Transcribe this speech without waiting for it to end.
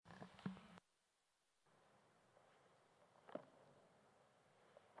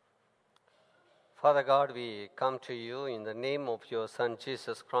Father God, we come to you in the name of your Son,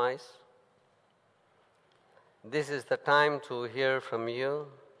 Jesus Christ. This is the time to hear from you.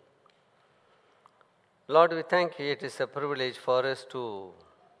 Lord, we thank you. It is a privilege for us to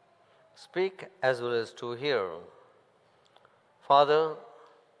speak as well as to hear. Father,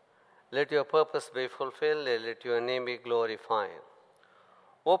 let your purpose be fulfilled, let your name be glorified.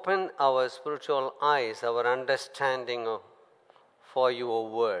 Open our spiritual eyes, our understanding for your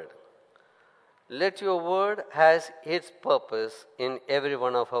word. Let your word has its purpose in every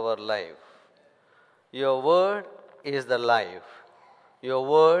one of our life. Your word is the life. Your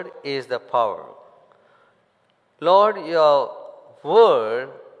word is the power. Lord,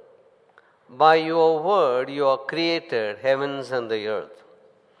 by your word, you have created heavens and the earth.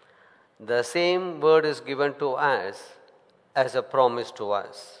 The same word is given to us as a promise to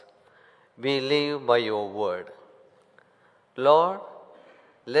us. We live by your word. Lord,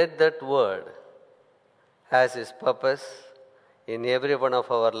 let that word has its purpose in every one of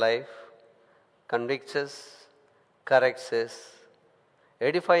our life, convicts us, corrects us,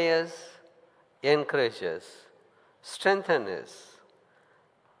 edifies us, encourages us, strengthens us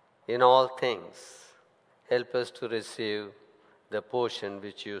in all things. Help us to receive the portion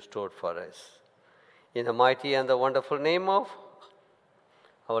which you stored for us. In the mighty and the wonderful name of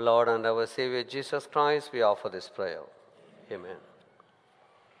our Lord and our Savior Jesus Christ, we offer this prayer. Amen.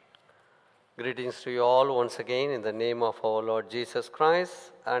 Greetings to you all once again in the name of our Lord Jesus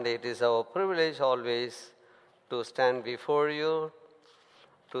Christ, and it is our privilege always to stand before you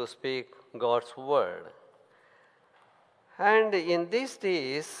to speak God's word. And in these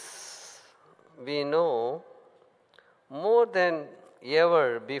days, we know more than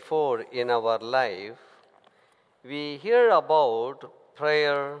ever before in our life, we hear about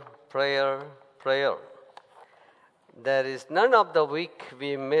prayer. There is none of the week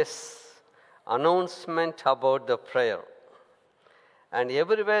we miss announcement about the prayer. And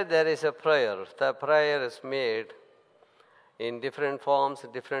everywhere there is a prayer. The prayer is made in different forms,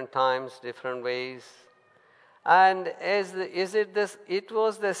 different times, different ways. And it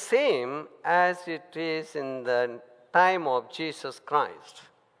was the same as it is in the time of Jesus Christ.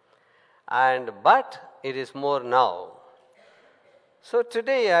 But it is more now. So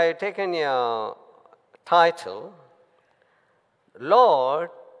today I have taken a title,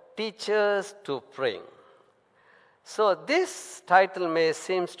 Lord, teach us to pray. So this title may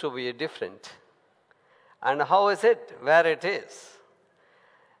seems to be different. And how is it? Where it is?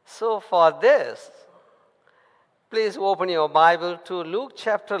 So for this, please open your Bible to Luke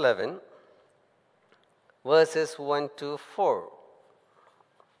chapter 11, verses 1 to 4.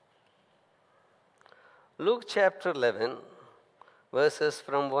 Luke chapter 11, verses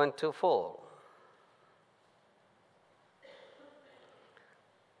from 1 to 4.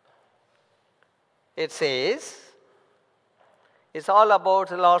 It says, it's all about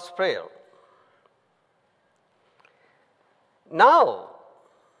the Lord's Prayer. Now,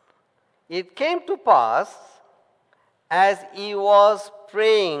 it came to pass as he was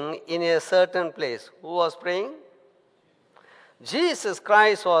praying in a certain place. Who was praying? Jesus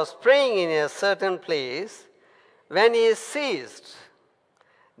Christ was praying in a certain place when he ceased,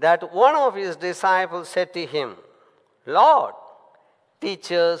 that one of his disciples said to him, Lord,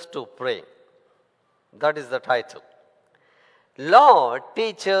 teach us to pray. That is the title. Lord,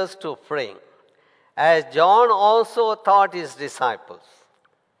 teach us to pray, as John also taught his disciples.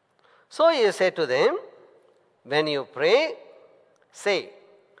 So he said to them, when you pray, say,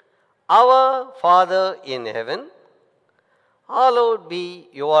 Our Father in heaven, hallowed be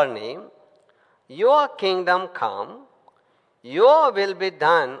your name, your kingdom come, your will be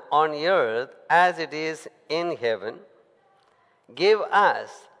done on earth as it is in heaven. Give us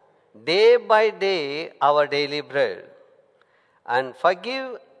day by day our daily bread, and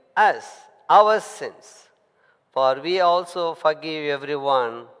forgive us our sins, for we also forgive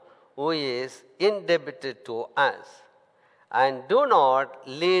everyone who is indebted to us. And do not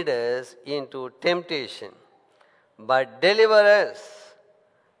lead us into temptation, but deliver us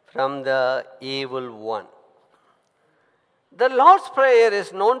from the evil one. The Lord's Prayer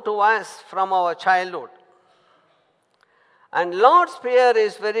is known to us from our childhood. And Lord's Prayer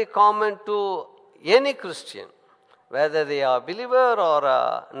is very common to any Christian, whether they are a believer or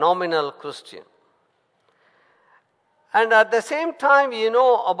a nominal Christian. And at the same time, you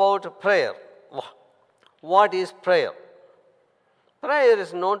know about prayer. What is prayer? Prayer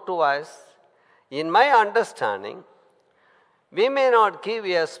is known to us. In my understanding, we may not give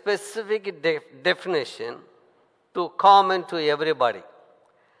a specific definition to common to everybody.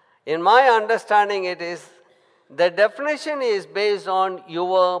 In my understanding, it is The definition is based on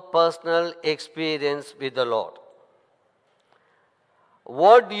your personal experience with the Lord.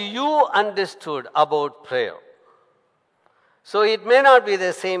 What do you understood about prayer? So it may not be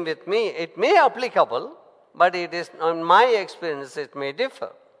the same with me. It may be applicable, but it is, in my experience, it may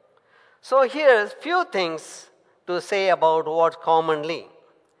differ. So here's few things to say about what commonly.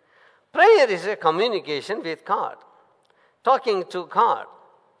 Prayer is a communication with God, talking to God,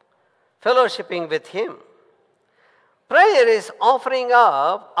 fellowshipping with Him. Prayer is offering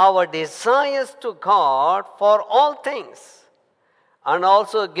up our desires to God for all things and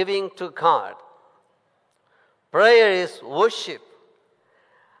also giving to God. Prayer is worship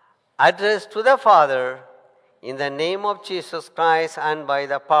addressed to the Father in the name of Jesus Christ and by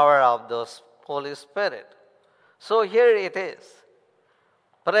the power of the Holy Spirit. So here it is.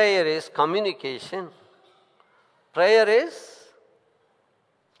 Prayer is communication. Prayer is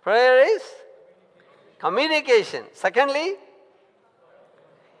communication. Secondly,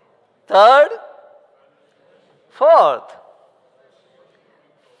 third, fourth,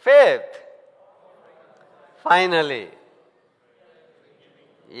 fifth, finally.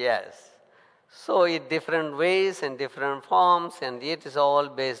 Yes. So in different ways and different forms, and it is all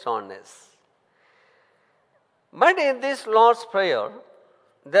based on this. But in this Lord's Prayer,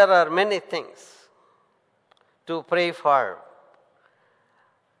 there are many things to pray for.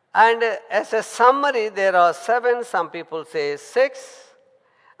 And as a summary, there are 7, some people say 6.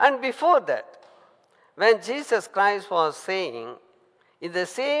 And before that, when Jesus Christ was saying, in the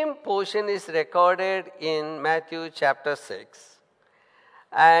same portion is recorded in Matthew chapter 6,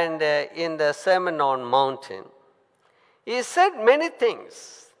 and in the Sermon on Mountain, he said many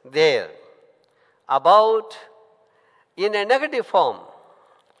things there about, in a negative form,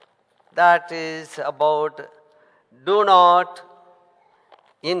 that is about do not,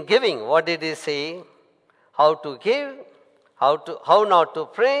 in giving, what did he say? How to give, how not to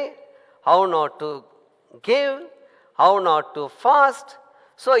pray, how not to give, how not to fast.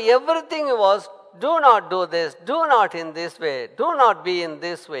 So everything was, do not do this, do not in this way, do not be in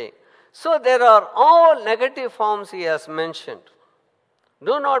this way. So there are all negative forms he has mentioned.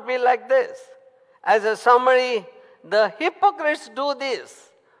 Do not be like this. As a summary, the hypocrites do this,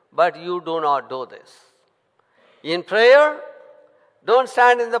 but you do not do this. In prayer, don't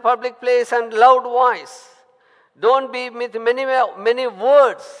stand in the public place and loud voice. Don't be with many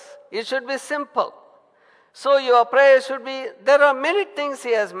words. It should be simple. So your prayer should be, there are many things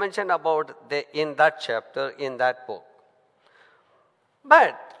he has mentioned about in that chapter, in that book.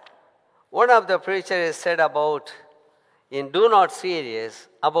 But one of the preachers said about, in do not serious,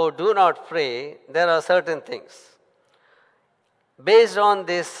 about do not pray, there are certain things. Based on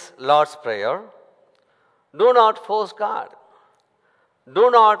this Lord's Prayer, do not force God. Do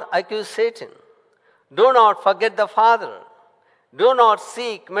not accuse Satan. Do not forget the Father. Do not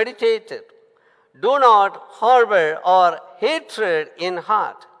seek, meditate it. Do not harbor or hatred in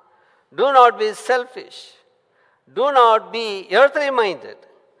heart. Do not be selfish. Do not be earthly minded.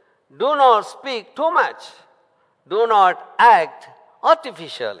 Do not speak too much. Do not act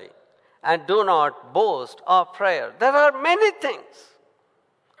artificially. And do not boast of prayer. There are many things.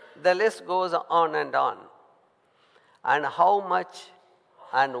 The list goes on and on. And how much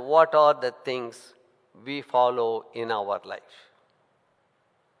and what are the things we follow in our life?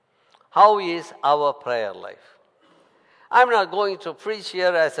 How is our prayer life? I'm not going to preach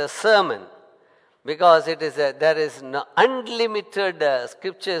here as a sermon because there is no unlimited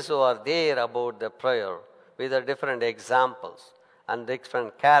scriptures who are there about the prayer with the different examples and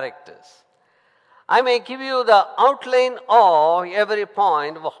different characters. I may give you the outline of every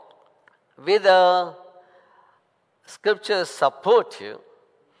point with the scriptures support you,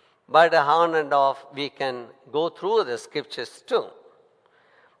 but on and off we can go through the scriptures too.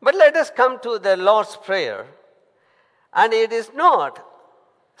 But let us come to the Lord's Prayer, and it is not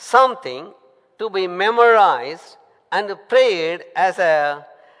something to be memorized and prayed as a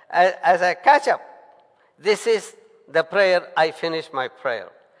catch-up. This is the prayer, I finish my prayer.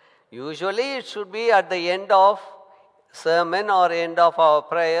 Usually it should be at the end of sermon or end of our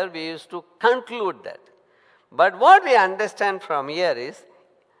prayer, we used to conclude that. But what we understand from here is,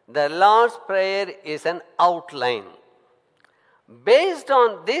 the Lord's Prayer is an outline. Based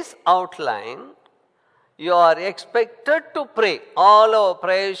on this outline, you are expected to pray. All our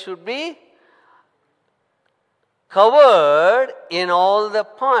prayers should be covered in all the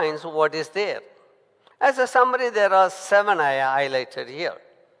points what is there. As a summary, there are 7 I highlighted here.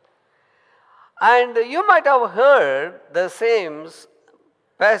 And you might have heard the same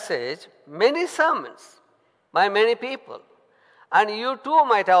passage, many sermons by many people. And you too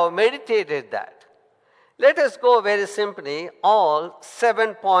might have meditated that. Let us go very simply, all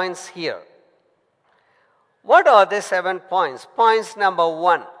 7 points here. What are the 7 points? Points number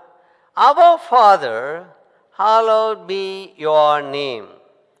 1. Our Father, hallowed be your name.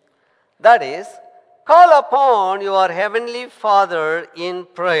 That is, call upon your heavenly Father in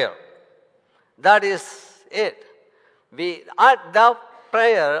prayer. That is it. At the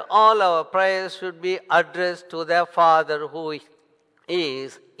prayer, all our prayers should be addressed to the Father who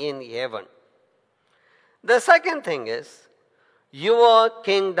is in heaven. The second thing is, your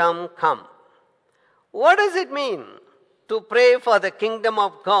kingdom come. What does it mean to pray for the kingdom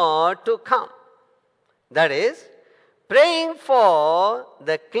of God to come? That is, praying for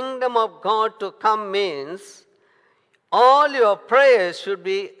the kingdom of God to come means all your prayers should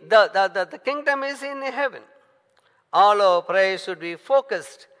be, the kingdom is in heaven. All our prayers should be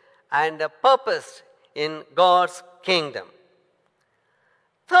focused and purposed in God's kingdom.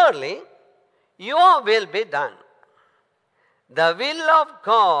 Thirdly, your will be done. The will of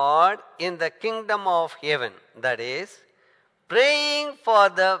God in the kingdom of heaven. That is, praying for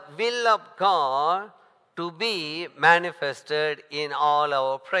the will of God to be manifested in all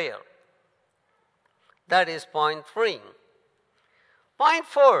our prayer. That is point 3. Point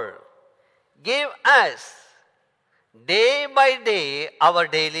 4. Give us day by day our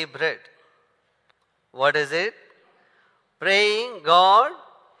daily bread. What is it? Praying God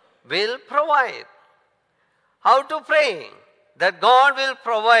will provide. How to pray? That God will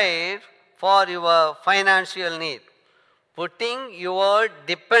provide for your financial need. Putting your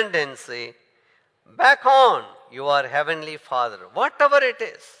dependency back on your heavenly Father. Whatever it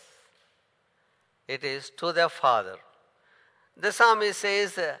is to the Father. The psalmist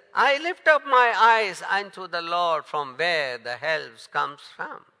says, I lift up my eyes unto the Lord from where the help comes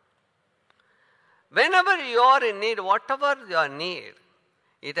from. Whenever you are in need, whatever your need,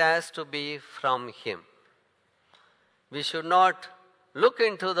 it has to be from Him. We should not look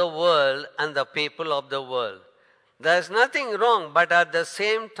into the world and the people of the world. There is nothing wrong, but at the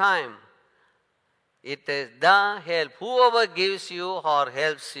same time, it is the help. Whoever gives you or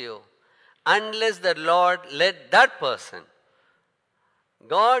helps you, unless the Lord led that person,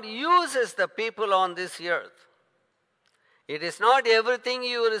 God uses the people on this earth. It is not everything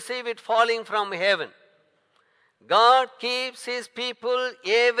you receive it falling from heaven. God keeps His people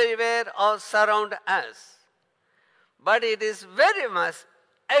everywhere or surround us. But it is very much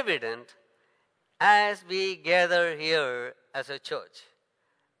evident as we gather here as a church,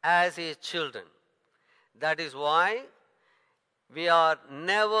 as His children. That is why we are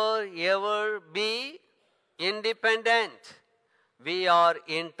never ever be independent. We are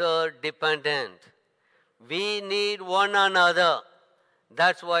interdependent. We need one another.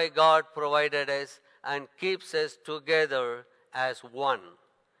 That's why God provided us and keeps us together as one.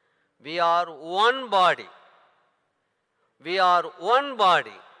 We are one body. We are one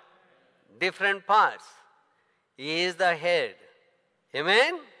body, different parts. He is the head.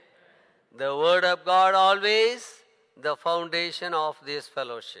 Amen? The Word of God always the foundation of this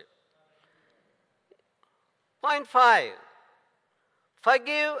fellowship. Point 5.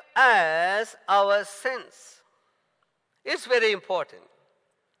 Forgive us our sins. It's very important.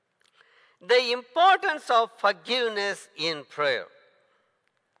 The importance of forgiveness in prayer.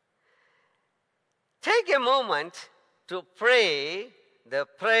 Take a moment to pray the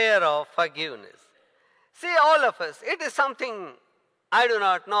prayer of forgiveness. See, all of us, it is something, I do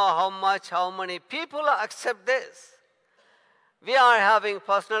not know how many people accept this. We are having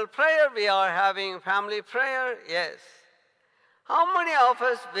personal prayer, we are having family prayer, yes. How many of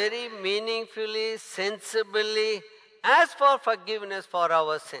us very meaningfully, sensibly ask for forgiveness for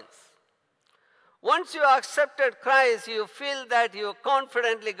our sins? Once you accepted Christ, you feel that you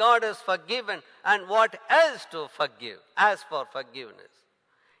confidently God has forgiven, and what else to forgive? Ask for forgiveness.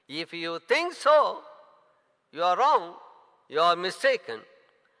 If you think so, you are wrong, you are mistaken.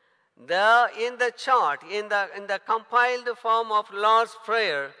 In the chart, in the compiled form of Lord's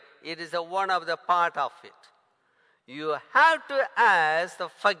Prayer, it is one of the part of it. You have to ask the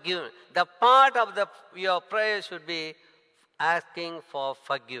forgiveness. The part of your prayer should be asking for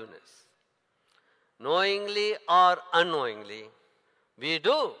forgiveness. Knowingly or unknowingly, we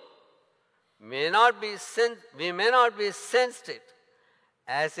do. We may not be sensed it.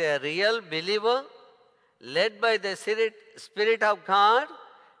 As a real believer, led by the Spirit of God,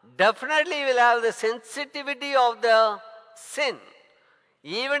 definitely will have the sensitivity of the sin.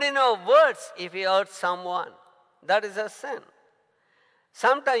 Even in our words, if we hurt someone, that is a sin.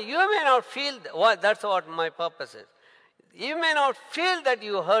 Sometimes you may not feel, that's what my purpose is. You may not feel that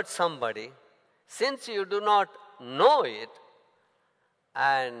you hurt somebody, since you do not know it,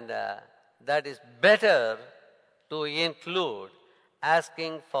 and that is better to include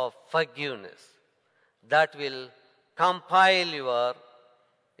asking for forgiveness. That will compile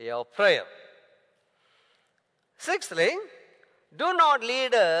your prayer. Sixthly, do not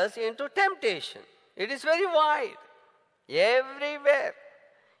lead us into temptation. It is very wide, everywhere.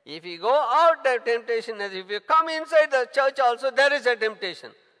 If you go out, the temptation is. If you come inside the church also, there is a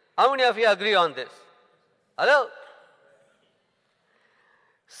temptation. How many of you agree on this? Hello?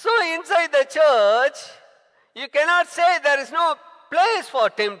 So inside the church, you cannot say there is no place for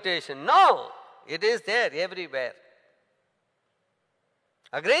temptation. No, it is there everywhere.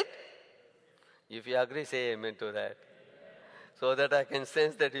 Agreed? If you agree, say amen to that. So that I can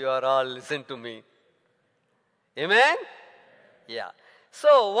sense that you are all listen to me. Amen? Yeah.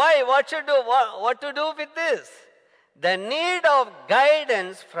 So why? What should do? What to do with this? The need of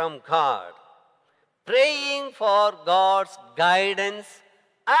guidance from God. Praying for God's guidance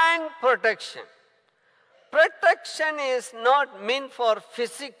and protection. Protection is not meant for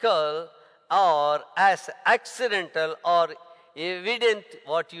physical or as accidental or evident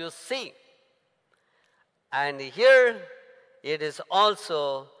what you see. And here it is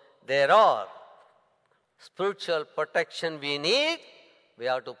also there are spiritual protection we need. We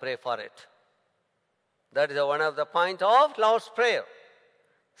have to pray for it. That is one of the points of Lord's Prayer.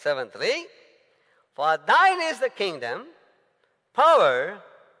 Seventhly, for thine is the kingdom, power,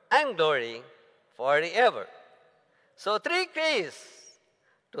 and glory forever. So 3 keys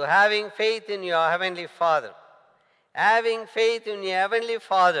to having faith in your Heavenly Father. Having faith in your Heavenly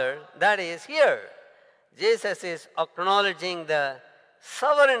Father, that is here. Jesus is acknowledging the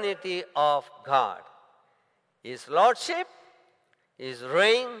sovereignty of God. His lordship, His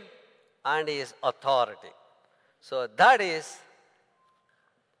reign, and His authority. So that is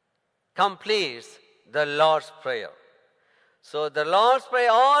completes the Lord's Prayer. So the Lord's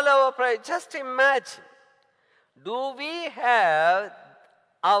Prayer, all our prayer, just imagine, do we have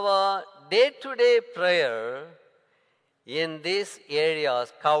our day-to-day prayer in these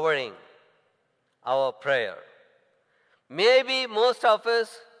areas covering our prayer? Maybe most of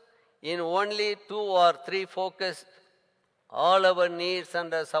us in only 2 or 3 focused all our needs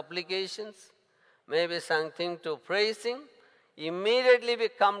and our supplications, maybe something to praising. Immediately we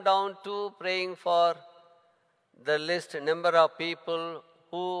come down to praying for the list, number of people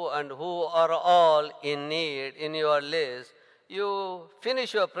who are all in need in your list. You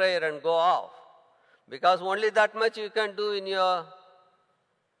finish your prayer and go off. Because only that much you can do in your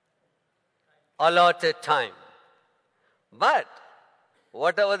allotted time. But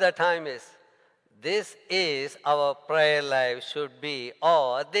whatever the time is, this is our prayer life should be,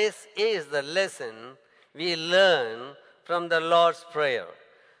 or this is the lesson we learn from the Lord's Prayer.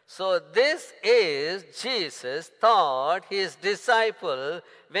 So this is Jesus taught his disciple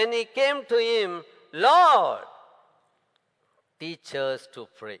when he came to him, Lord, teach us to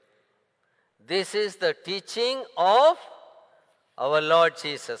pray. This is the teaching of our Lord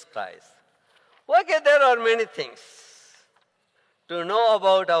Jesus Christ. Okay, there are many things to know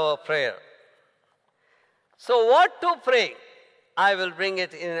about our prayer. So what to pray? I will bring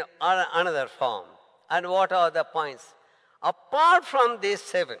it in another form. And what are the points? Apart from these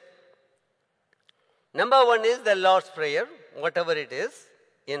 7. Number 1 is the Lord's Prayer, whatever it is,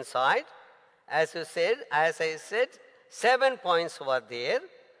 inside. As I said, 7 points were there.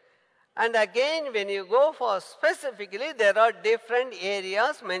 And again, when you go for specifically, there are different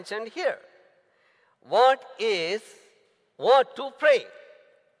areas mentioned here. What to pray?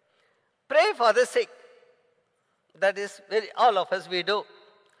 Pray for the sick. That is, all of us we do.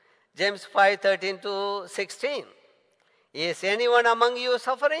 James 5:13-16. Is anyone among you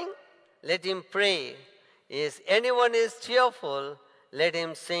suffering? Let him pray. Is anyone is cheerful? Let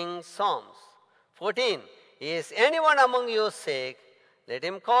him sing psalms. 14. Is anyone among you sick? Let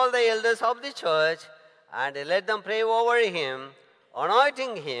him call the elders of the church and let them pray over him,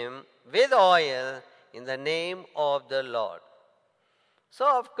 anointing him with oil in the name of the Lord.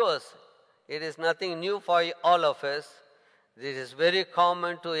 So, of course, it is nothing new for all of us. This is very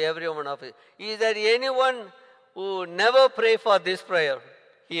common to every one of us. Is there anyone who never pray for this prayer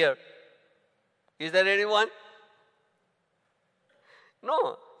here? Is there anyone?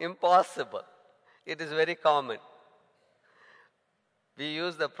 No, impossible. It is very common. We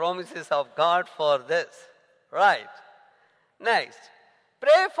use the promises of God for this. Right. Next,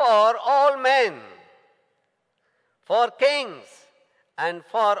 pray for all men, for kings, and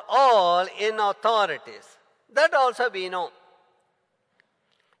for all in authorities. That also we know.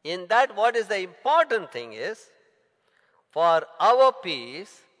 In that, what is the important thing is, for our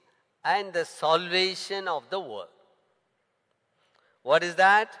peace and the salvation of the world. What is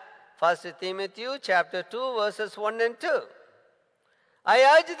that? 1 Timothy chapter 2 verses 1 and 2.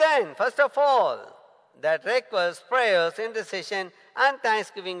 I urge then, first of all, that requests, prayers, intercession, and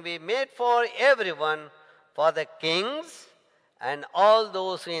thanksgiving be made for everyone, for the kings and all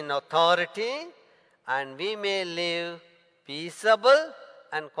those in authority, and we may live peaceable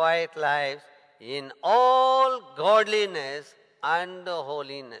and quiet lives in all godliness and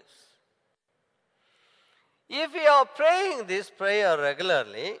holiness. If we are praying this prayer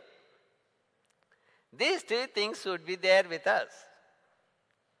regularly, these three things should be there with us.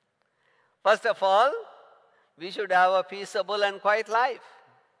 First of all, we should have a peaceable and quiet life.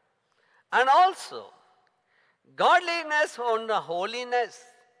 And also, godliness and holiness.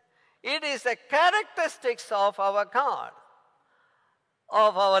 It is the characteristics of our God,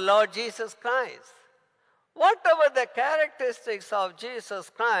 of our Lord Jesus Christ. Whatever the characteristics of Jesus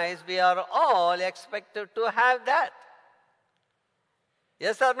Christ, we are all expected to have that.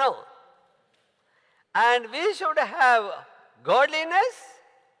 Yes or no? And we should have godliness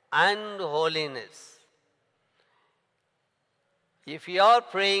and holiness. If you are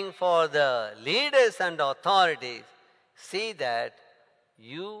praying for the leaders and authorities, see that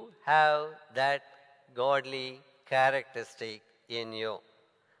you have that godly characteristic in you.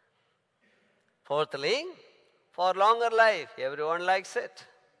 Fourthly, for longer life, everyone likes it.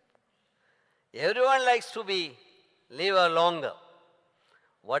 Everyone likes to live longer.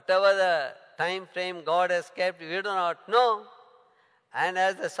 Whatever the time frame God has kept, we do not know. And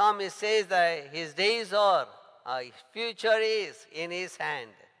as the psalmist says that his days are, his future is in his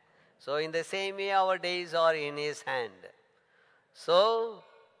hand. So in the same way, our days are in his hand. So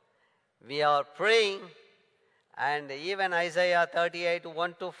we are praying, and even Isaiah 38,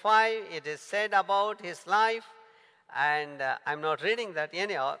 1-5, it is said about his life, and I'm not reading that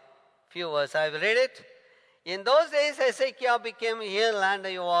anyhow. Few verses I've read it. In those days, Hezekiah became ill and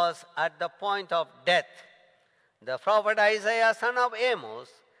he was at the point of death. The prophet Isaiah, son of Amos,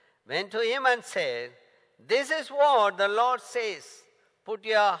 went to him and said, "This is what the Lord says, put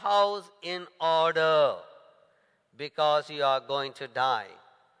your house in order, because you are going to die.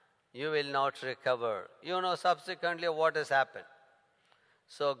 You will not recover." You know subsequently what has happened.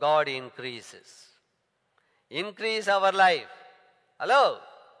 So God increases. Increase our life. Hello?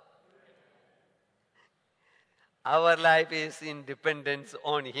 Our life is in dependence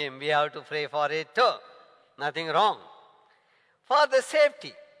on Him. We have to pray for it too. Nothing wrong. For the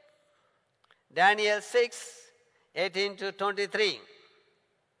safety. Daniel 6, 18-23.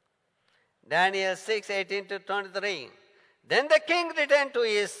 Daniel 6, 18-23. Then the king returned to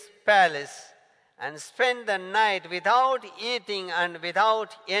his palace and spent the night without eating and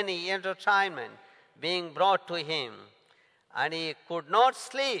without any entertainment being brought to him, and he could not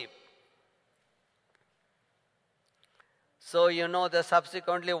sleep. So you know the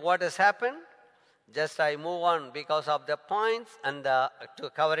subsequently what has happened. Just I move on because of the points and to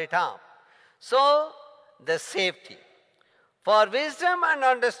cover it up. So the safety. For wisdom and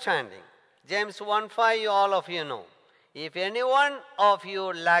understanding. James 1:5, all of you know. If any one of you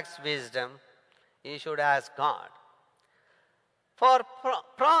lacks wisdom, he should ask God. For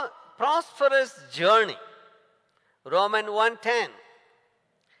prosperous journey. Romans 1:10.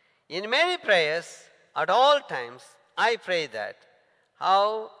 In many prayers, at all times, I pray that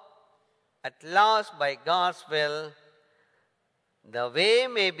how at last by God's will, the way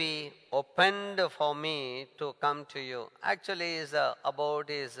may be opened for me to come to you. Actually, is about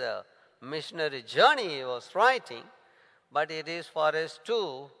his missionary journey he was writing, but it is for us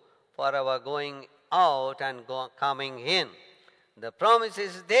too, for our going out and coming in. The promise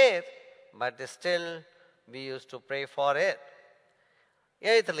is there, but still we used to pray for it.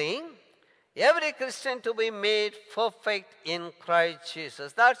 Eighthly, every Christian to be made perfect in Christ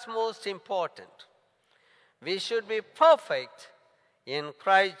Jesus. That's most important. We should be perfect in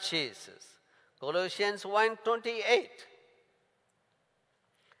Christ Jesus. Colossians 1:28.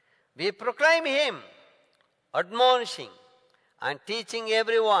 We proclaim him, admonishing and teaching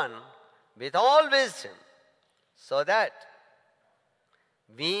everyone with all wisdom, so that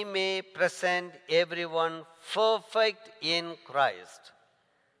we may present everyone perfect in Christ.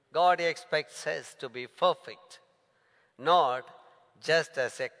 God expects us to be perfect, not just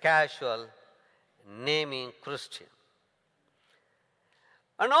as a casual naming Christian.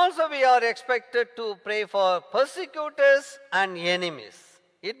 And also we are expected to pray for persecutors and enemies.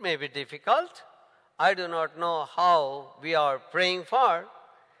 It may be difficult. I do not know how we are praying for.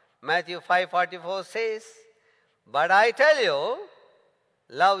 Matthew 5:44 says, "But I tell you,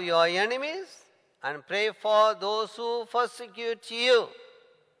 love your enemies and pray for those who persecute you."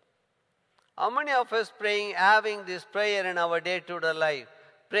 How many of us praying, having this prayer in our day-to-day life?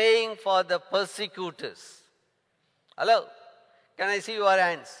 praying for the persecutors? Hello? Can I see your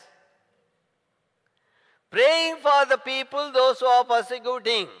hands? Praying for the people, those who are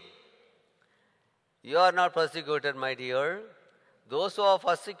persecuting. You are not persecuted, my dear. Those who are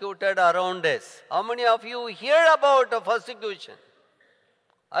persecuted around us. How many of you hear about the persecution?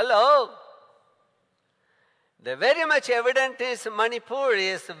 Hello? The very much evident is Manipur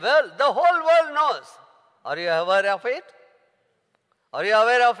is, well, the whole world knows. Are you aware of it? Are you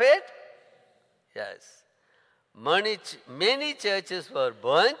aware of it? Yes. Many churches were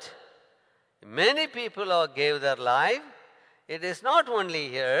burnt. Many people gave their life. It is not only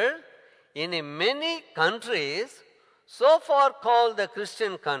here. In many countries, so far called the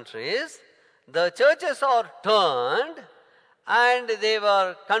Christian countries, the churches are turned and they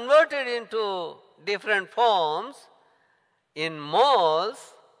were converted into different forms in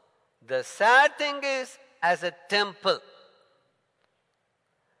malls. The sad thing is, as a temple,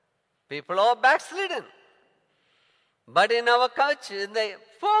 people are backslidden. But in our culture, in the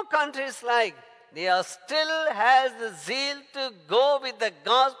four countries like, they are still has the zeal to go with the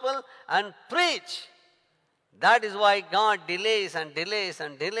gospel and preach. That is why God delays and delays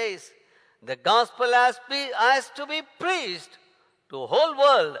and delays. The gospel has to be preached to the whole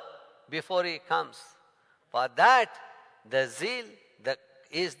world before He comes. For that, the zeal that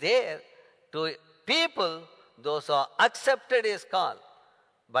is there to people, those who are accepted His call.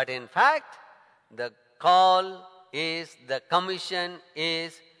 But in fact, the call is, the commission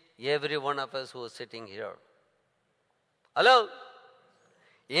is every one of us who is sitting here. Hello?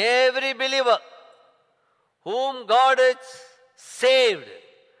 Every believer whom God has saved,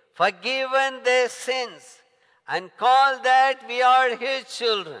 forgiven their sins, and called that we are His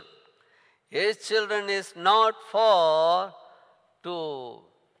children. His children is not for to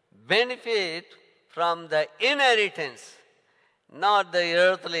benefit from the inheritance, not the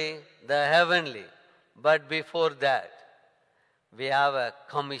earthly, the heavenly, but before that, we have a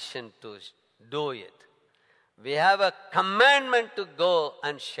commission to do it. We have a commandment to go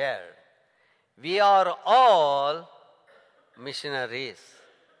and share. We are all missionaries.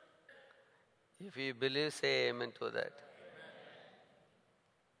 If you believe, say amen to that.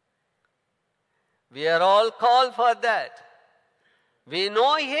 We are all called for that. We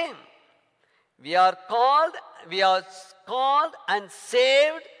know Him. We are called and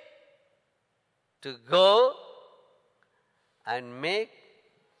saved to go and make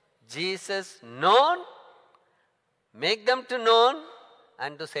Jesus known, make them to known,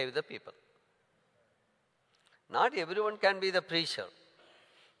 and to save the people. Not everyone can be the preacher.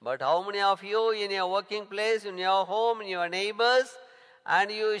 But how many of you in your working place, in your home, in your neighbors,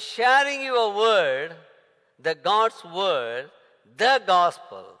 and you sharing your word, the God's word, the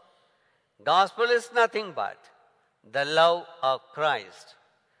gospel. Gospel is nothing but the love of Christ,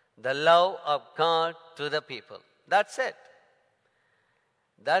 the love of God to the people. That's it.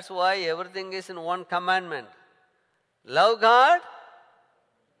 That's why everything is in one commandment. Love God.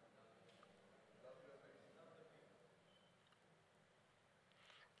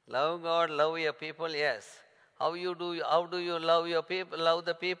 Love God, love your people, yes. How do you love your people, love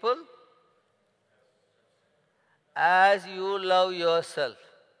the people? As you love yourself.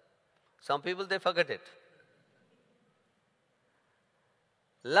 Some people, they forget it.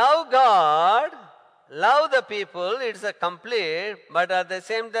 Love God, love the people, it's a complete, but at the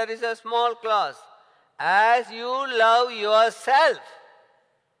same there is a small clause. As you love yourself.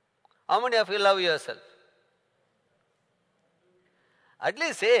 How many of you love yourself? At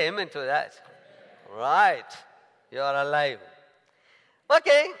least say amen to that. Right. You are alive.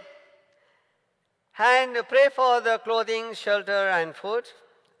 Okay. And pray for the clothing, shelter, and food.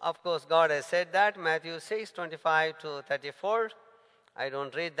 Of course, God has said that. Matthew 6:25 to 34. I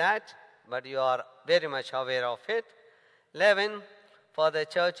don't read that, but you are very much aware of it. 11. For the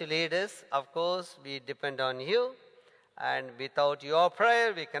church leaders, of course, we depend on you. And without your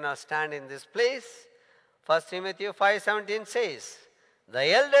prayer, we cannot stand in this place. 1 Timothy 5:17 says, the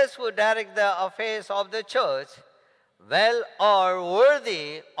elders who direct the affairs of the church well are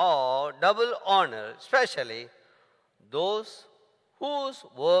worthy of double honor, especially those whose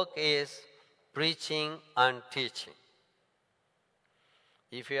work is preaching and teaching.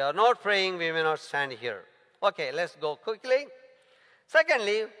 If you are not praying, we may not stand here. Okay, let's go quickly.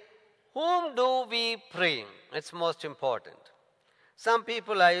 Secondly, whom do we pray? It's most important. Some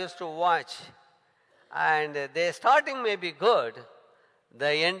people I used to watch, and their starting may be good, the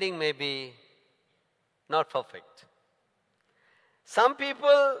ending may be not perfect. Some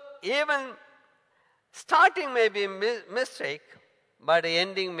people, even starting may be mistake, but the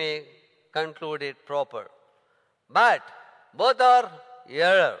ending may conclude it proper. But both are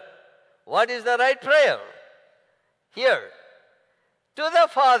hearer. What is the right prayer? Here. To the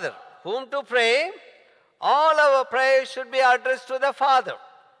Father. Whom to pray? All our prayers should be addressed to the Father.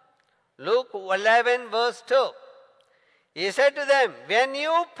 Luke 11 verse 2. He said to them, when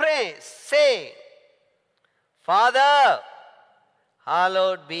you pray, say, Father,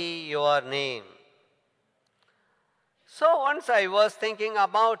 hallowed be your name. So once I was thinking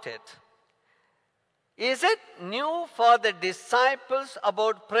about it. Is it new for the disciples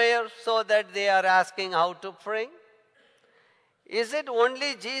about prayer so that they are asking how to pray? Is it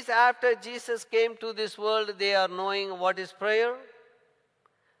only Jesus, after Jesus came to this world, they are knowing what is prayer?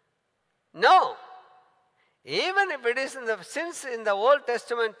 No. Even if it is since in the Old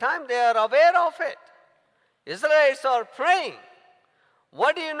Testament time, they are aware of it. Israelites are praying.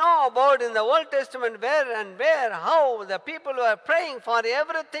 What do you know about in the Old Testament how the people were praying for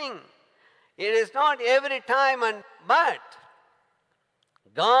everything? It is not every time, but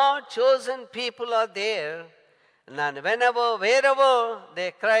God chosen people are there, and wherever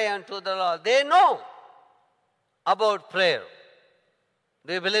they cry unto the Lord, they know about prayer.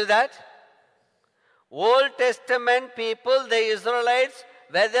 Do you believe that? Old Testament people, the Israelites,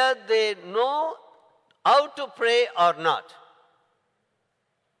 whether they know how to pray or not.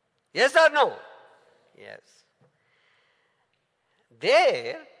 Yes or no? Yes.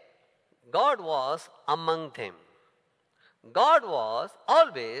 There, God was among them. God was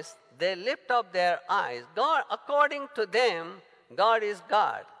always, they lift up their eyes. God, according to them, God is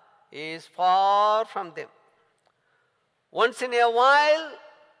God. He is far from them. Once in a while,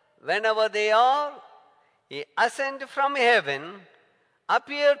 whenever they are, He ascend from heaven,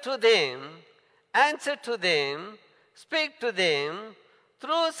 appear to them, answer to them, speak to them,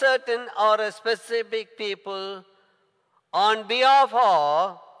 through certain or a specific people on behalf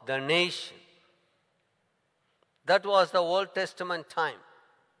of the nation. That was the Old Testament time.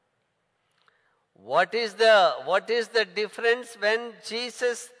 What is the difference when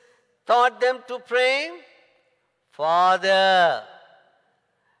Jesus taught them to pray? Father.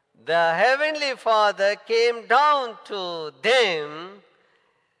 The Heavenly Father came down to them,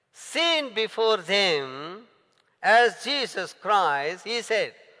 seen before them, as Jesus Christ. He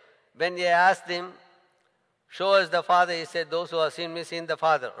said, when they asked him, show us the Father, he said, those who have seen me, seen the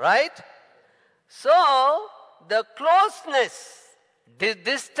Father. Right? So, the closeness, the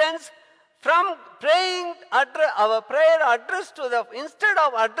distance from praying, our prayer addressed to instead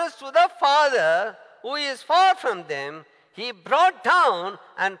of addressed to the Father, who is far from them, He brought down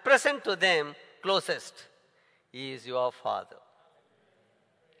and present to them closest. He is your Father.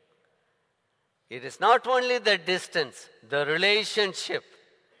 It is not only the distance, the relationship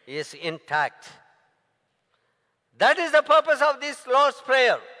is intact. That is the purpose of this Lord's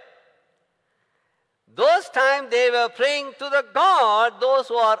Prayer. Those times they were praying to the God, those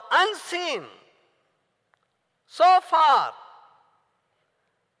who are unseen, so far.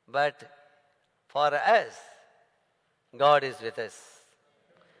 But for us, God is with us.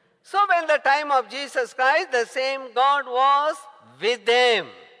 So when the time of Jesus Christ, the same God was with them,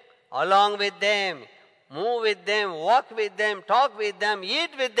 along with them, move with them, walk with them, talk with them,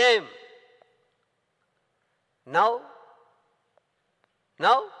 eat with them. Now,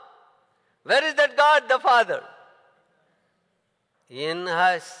 where is that God the Father? In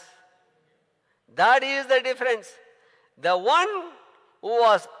us. That is the difference. The one who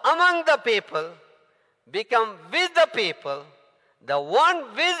was among the people become with the people, the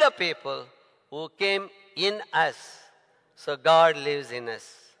one with the people who came in us. So God lives in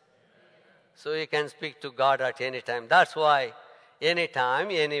us. So you can speak to God at any time. That's why anytime,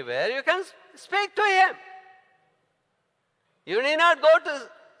 anywhere, you can speak to Him. You need not go to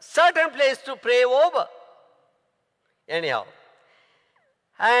certain place to pray over. Anyhow.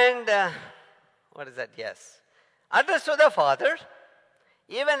 And what is that? Yes. Address to the Father.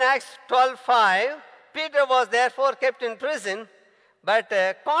 Even Acts 12:5, Peter was therefore kept in prison, but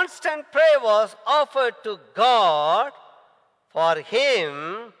constant prayer was offered to God for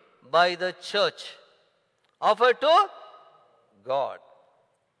him by the church. Offered to God.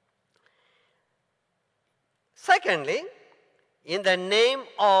 Secondly, in the name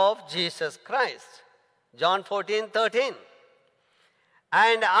of Jesus Christ. John 14:13.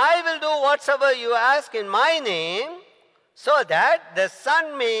 And I will do whatsoever you ask in my name, so that the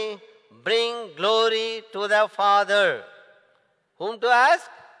Son may bring glory to the Father. Whom to ask?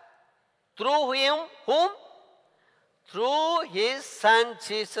 Through him, whom? Through his Son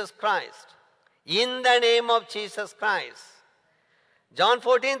Jesus Christ. In the name of Jesus Christ. John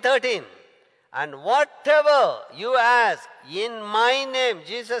 14:13. And whatever you ask in my name,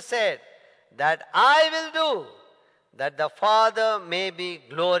 Jesus said, that I will do, that the Father may be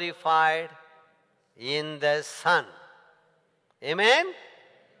glorified in the Son. Amen?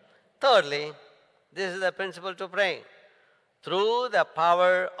 Thirdly, this is the principle to pray. Through the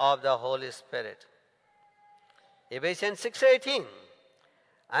power of the Holy Spirit. Ephesians 6:18.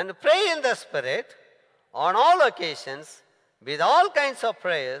 And pray in the Spirit on all occasions with all kinds of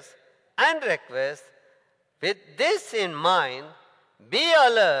prayers and requests. With this in mind, be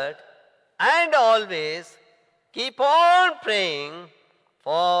alert and always keep on praying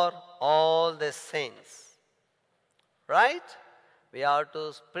for all the saints. Right? We have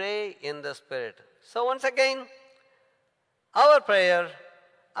to pray in the Spirit. So once again, our prayer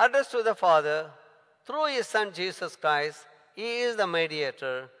addressed to the Father through His Son Jesus Christ, He is the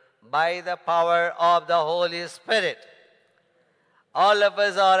mediator by the power of the Holy Spirit. All of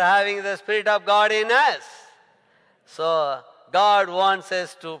us are having the Spirit of God in us. So God wants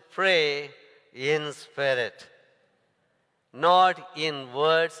us to pray in spirit, not in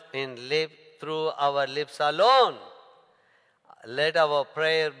words, through our lips alone. Let our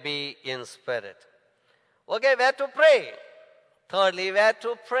prayer be in spirit. Okay, where to pray? Thirdly, where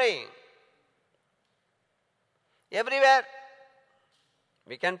to pray? Everywhere.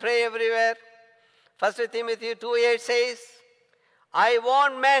 We can pray everywhere. 1 Timothy 2:8 says, I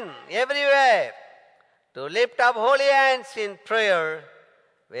want men everywhere to lift up holy hands in prayer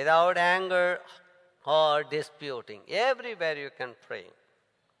without anger or disputing. Everywhere you can pray.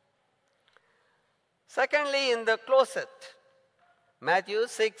 Secondly, in the closet. Matthew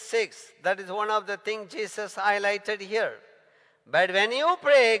 6:6. That is one of the things Jesus highlighted here. But when you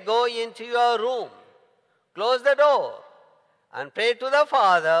pray, go into your room, close the door, and pray to the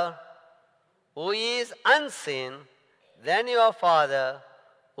Father who is unseen. Then your Father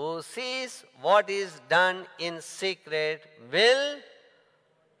who sees what is done in secret will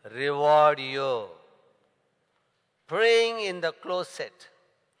reward you. Praying in the closet.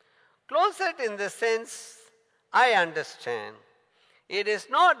 Closet in the sense I understand. It is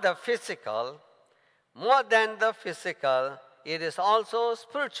not the physical. More than the physical, it is also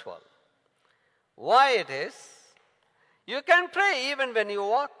spiritual. Why it is? You can pray even when you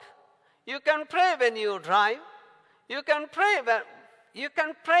walk. You can pray when you drive. You can pray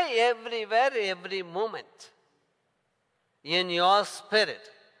everywhere, every moment in your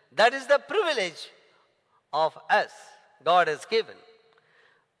spirit. That is the privilege of us God has given.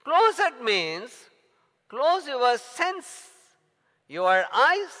 Closet means close your sense, your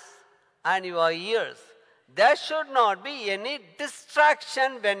eyes and your ears. There should not be any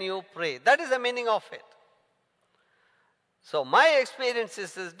distraction when you pray. That is the meaning of it. So my experience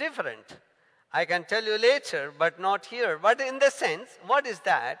is different. I can tell you later, but not here. But in the sense, what is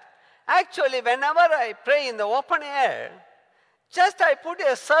that? Actually, whenever I pray in the open air, just I put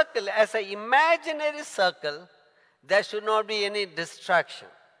a circle as an imaginary circle. There should not be any distraction.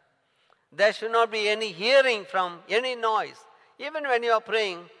 There should not be any hearing from any noise. Even when you are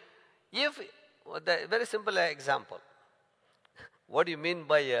praying, very simple example. What do you mean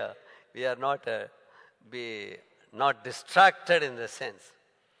by we are not distracted in the sense?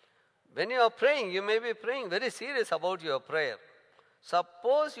 When you are praying, you may be praying very serious about your prayer.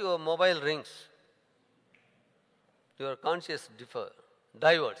 Suppose your mobile rings. Your conscience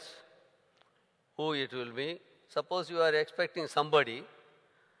diverts. Who it will be? Suppose you are expecting somebody.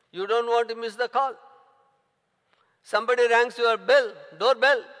 You don't want to miss the call. Somebody rings your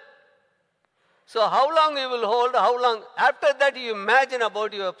doorbell. So how long you will hold? How long? After that you imagine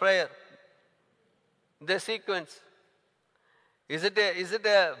about your prayer. The sequence. Is it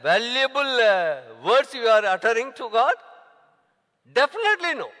a valuable words you are uttering to God?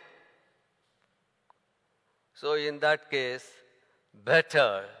 Definitely no. So in that case,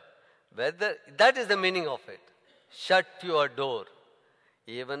 better, that is the meaning of it. Shut your door.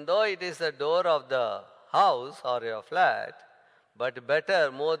 Even though it is the door of the house or your flat, but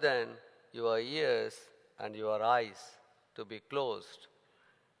better more than your ears and your eyes to be closed.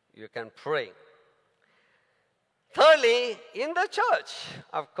 You can pray. Thirdly, in the church,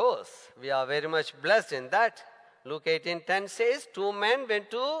 of course, we are very much blessed in that. Luke 18:10 says, 2 men went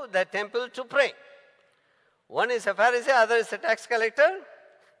to the temple to pray. One is a Pharisee, other is a tax collector.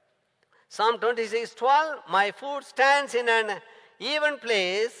 Psalm 26:12, my foot stands in an even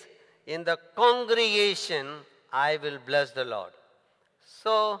place. In the congregation, I will bless the Lord.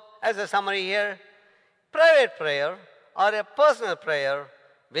 So, as a summary here, private prayer or a personal prayer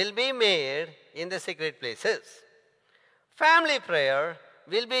will be made in the secret places. Family prayer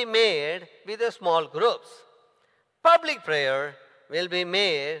will be made with the small groups. Public prayer will be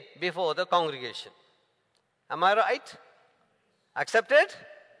made before the congregation. Am I right? Accepted?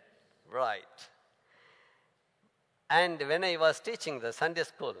 Right. And when I was teaching the Sunday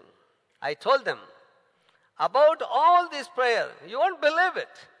school, I told them about all this prayer. You won't believe it.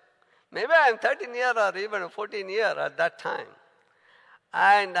 Maybe I'm 13 years or even 14 years at that time.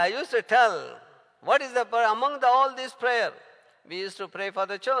 And I used to tell, what is the among all this prayer? We used to pray for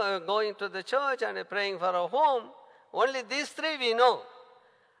the church, going to the church and praying for a home. Only these three we know.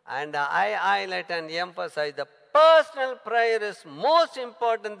 And I highlight and emphasize the personal prayer is most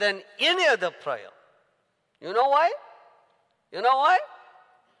important than any other prayer. You know why? You know why?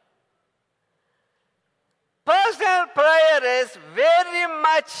 Personal prayer is very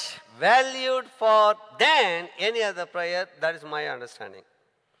much valued for than any other prayer. That is my understanding.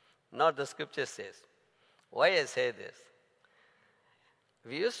 Not the scripture says. Why I say this?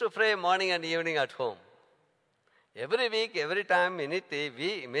 We used to pray morning and evening at home. Every week, every time, many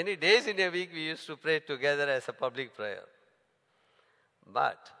days in a week, we used to pray together as a public prayer.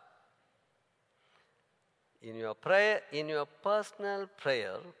 But in your prayer, in your personal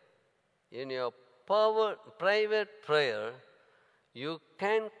prayer, in your private prayer, you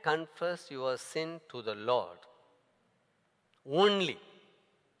can confess your sin to the Lord. Only.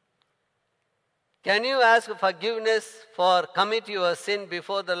 Can you ask forgiveness for commit your sin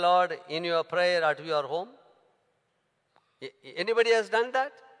before the Lord in your prayer at your home? Anybody has done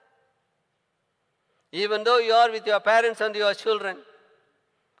that? Even though you are with your parents and your children,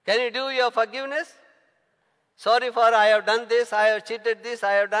 can you do your forgiveness? Sorry for I have done this, I have cheated this,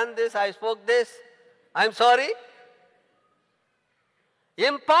 I have done this, I spoke this. I am sorry.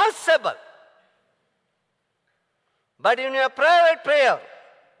 Impossible. But in your private prayer,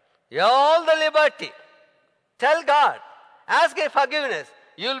 you have all the liberty. Tell God, ask for forgiveness.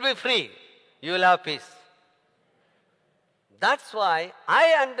 You will be free. You will have peace. That's why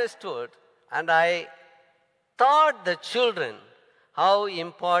I understood and I taught the children how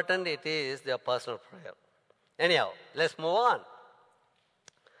important it is, their personal prayer. Anyhow, let's move on.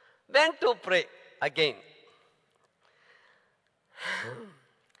 When to pray again.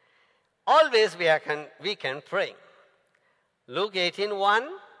 Always we can pray. Luke 18:1,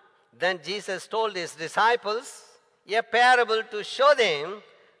 then Jesus told his disciples a parable to show them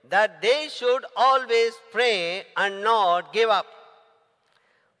that they should always pray and not give up.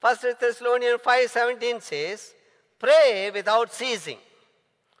 1 Thessalonians 5:17 says, pray without ceasing.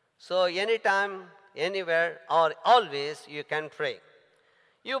 So anytime, anywhere, or always you can pray.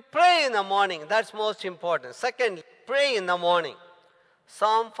 You pray in the morning, that's most important. Second, pray in the morning.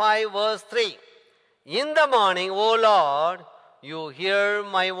 Psalm 5 verse 3. In the morning, O Lord, you hear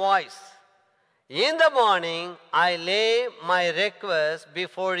my voice. In the morning, I lay my request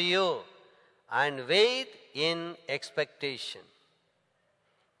before you and wait in expectation.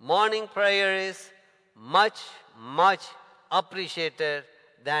 Morning prayer is much, much appreciated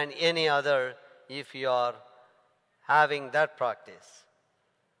than any other if you are having that practice.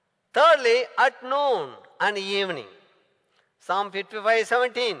 Thirdly, at noon and evening. Psalm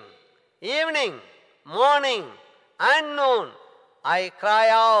 55:17. Evening, morning, and noon, I cry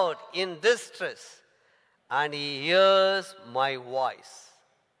out in distress, and he hears my voice.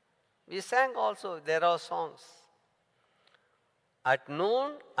 We sang also, there are songs. At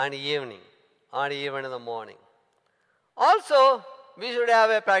noon and evening, and even in the morning. Also, we should have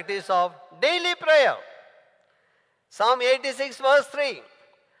a practice of daily prayer. Psalm 86 verse 3.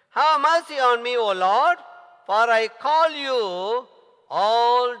 Have mercy on me, O Lord, for I call you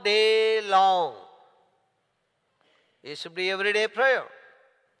all day long. It should be everyday prayer.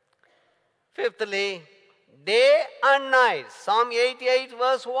 Fifthly, day and night. Psalm 88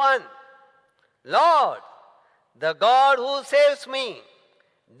 verse 1. Lord, the God who saves me,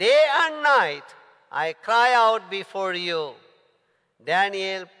 day and night I cry out before you.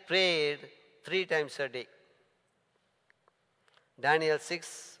 Daniel prayed 3 times a day. Daniel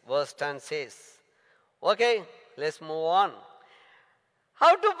 6 verse 10 says. Okay, let's move on.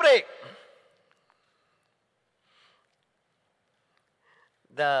 How to pray?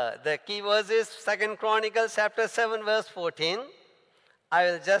 The key verse is 2 Chronicles chapter 7 verse 14. I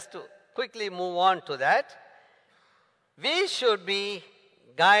will just quickly move on to that. We should be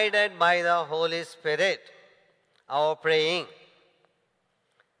guided by the Holy Spirit, our praying.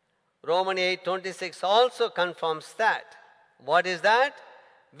 Romans 8:26 also confirms that. What is that?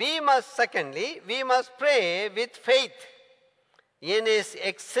 We must pray with faith in his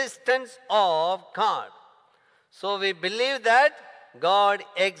existence of God. So we believe that God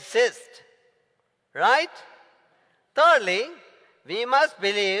exists. Right? Thirdly, we must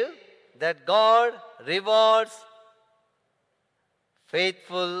believe that God rewards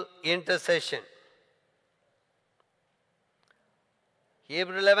faithful intercession.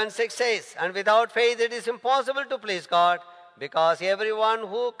 Hebrew 11:6 says, and without faith it is impossible to please God, because everyone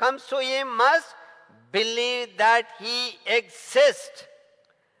who comes to him must believe that he exists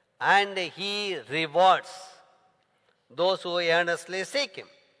and he rewards those who earnestly seek him.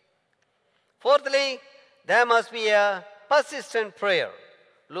 Fourthly, there must be a persistent prayer.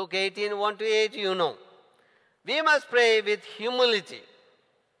 Luke 18:1-8, you know. We must pray with humility,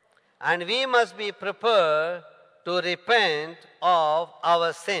 and we must be prepared to repent of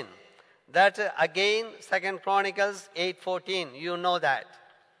our sin. That again, 2 Chronicles 8:14, you know that.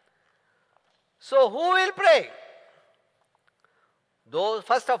 So who will pray?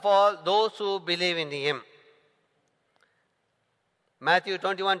 First of all, those who believe in him. Matthew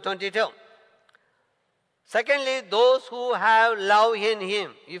 21:22. Secondly, those who have love in him.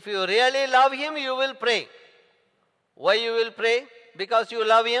 If you really love him, you will pray. Why you will pray? Because you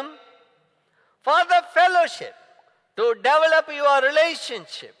love him? For the fellowship, to develop your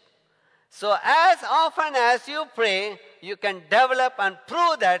relationship. So as often as you pray, you can develop and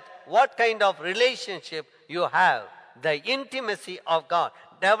prove that what kind of relationship you have. The intimacy of God.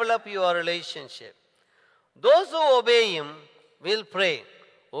 Develop your relationship. Those who obey him will pray,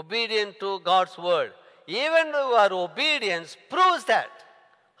 obedient to God's word. Even your obedience proves that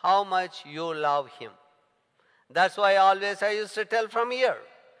how much you love him. That's why always I used to tell from here,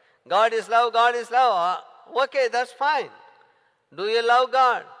 God is love, God is love. Okay, that's fine. Do you love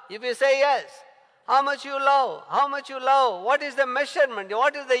God? If you say yes, how much you love? How much you love? What is the measurement?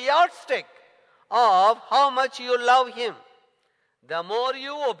 What is the yardstick of how much you love him? The more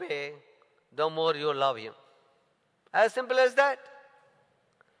you obey, the more you love him. As simple as that.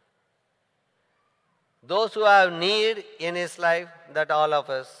 Those who have need in his life, that all of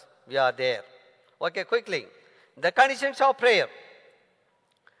us, we are there. Okay, quickly. The conditions of prayer.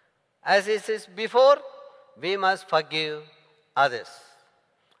 As it is before, we must forgive others.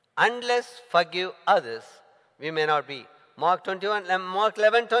 Unless forgive others, we may not be. Mark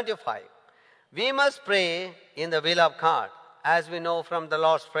 11:25. We must pray in the will of God, as we know from the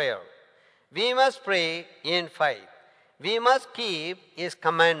Lord's Prayer. We must pray in faith. We must keep his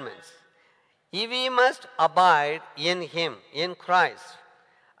commandments. We must abide in him, in Christ.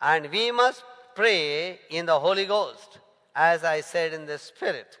 And we must pray in the Holy Ghost, as I said, in the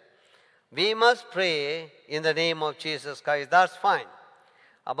Spirit. We must pray in the name of Jesus Christ. That's fine.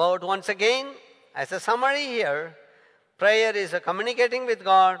 About once again, as a summary here, prayer is communicating with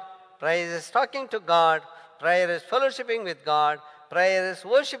God, prayer is talking to God, prayer is fellowshipping with God, prayer is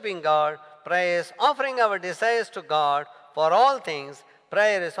worshiping God, prayer is offering our desires to God for all things.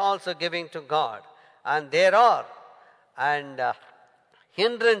 Prayer is also giving to God. And there are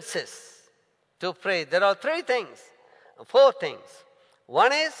hindrances to pray. There are 4 things.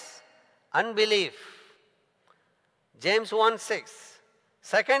 One is unbelief. James 1:6.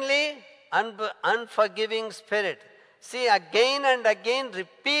 Secondly, unforgiving spirit. See, again and again,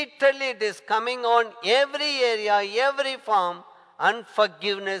 repeatedly it is coming on every area, every form.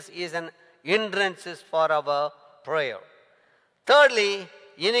 Unforgiveness is an hindrance for our prayer. Thirdly,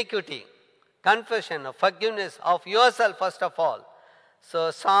 iniquity, confession, forgiveness of yourself first of all.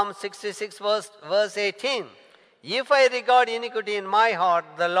 So Psalm 66 verse 18, if I regard iniquity in my heart,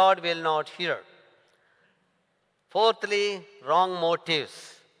 the Lord will not hear. Fourthly, wrong motives.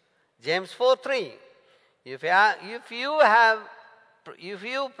 James 4:3, if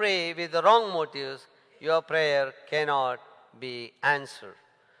you pray with the wrong motives, your prayer cannot be answered.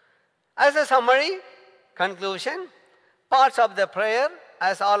 As a summary, conclusion, parts of the prayer,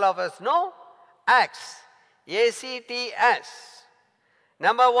 as all of us know, acts, ACTS.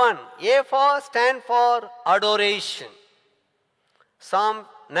 Number 1, A stand for adoration. Psalm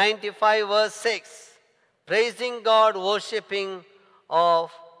 95 verse 6, praising God, worshipping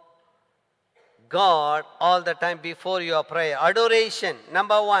of God all the time before your prayer. Adoration,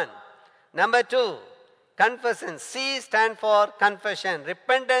 number 1. Number 2, confession. C stand for confession,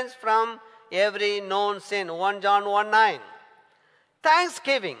 repentance from every known sin. 1 John 1:9.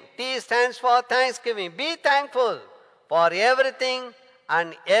 Thanksgiving. T stands for thanksgiving. Be thankful for everything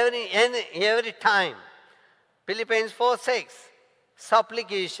and every time. Philippians 4:6.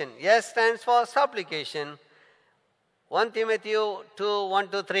 Supplication. S stands for supplication. 1 Timothy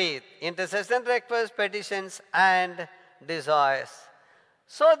 2:1-3. Intercession, requests, petitions, and desires.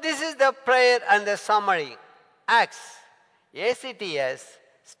 So this is the prayer and the summary. Acts, ACTS,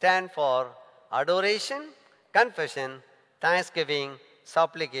 stand for adoration, confession, thanksgiving,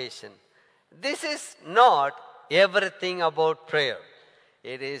 supplication. This is not everything about prayer.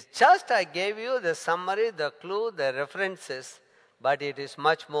 It is just I gave you the summary, the clue, the references, but it is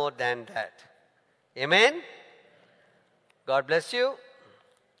much more than that. Amen? God bless you.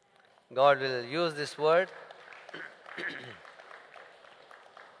 God will use this word.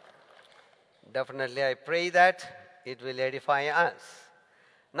 Definitely, I pray that it will edify us.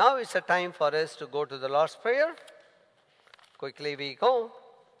 Now it's a time for us to go to the Lord's Prayer. Quickly we go.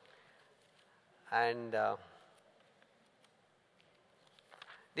 And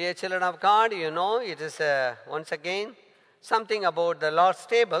dear children of God, you know, it is once again something about the Lord's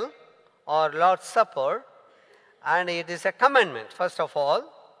table or Lord's Supper, and it is a commandment, first of all.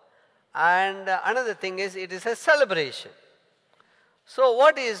 And another thing is, it is a celebration. So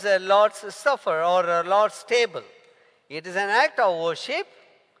what is a Lord's Supper or a Lord's table? It is an act of worship,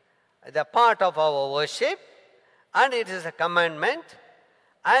 the part of our worship, and it is a commandment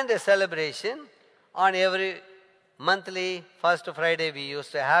and a celebration. On every monthly first Friday we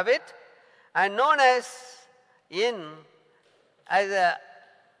used to have it, and known as in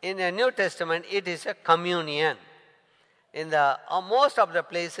a New Testament it is a communion. In the most of the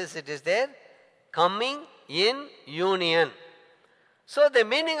places it is there, coming in union. So the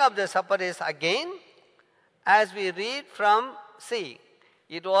meaning of the supper is again, as we read from, see,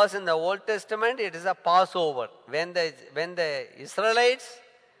 it was in the Old Testament, it is a Passover. When the Israelites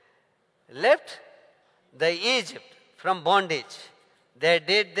left the Egypt from bondage, they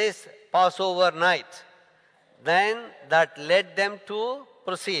did this Passover night. Then that led them to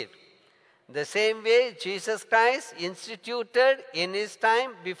proceed. The same way Jesus Christ instituted in his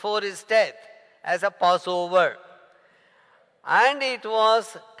time before his death as a Passover. And it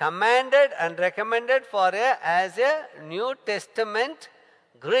was commanded and recommended as a New Testament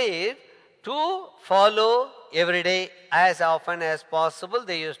grade to follow every day as often as possible.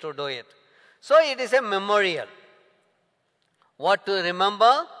 They used to do it. So it is a memorial. What to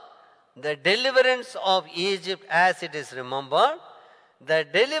remember? The deliverance of Egypt as it is remembered. The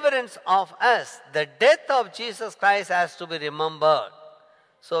deliverance of us, the death of Jesus Christ has to be remembered.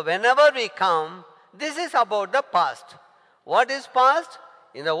 So whenever we come, this is about the past. What is past?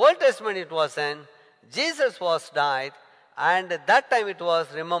 In the Old Testament it was then, Jesus was died, and at that time it was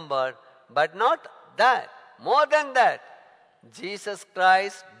remembered. But not that. More than that, Jesus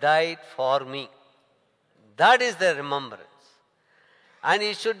Christ died for me. That is the remembrance. And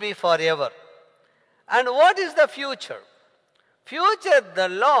it should be forever. And what is the future? Future, the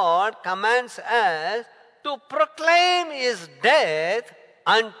Lord commands us to proclaim his death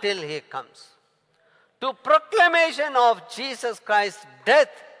until he comes. To proclamation of Jesus Christ's death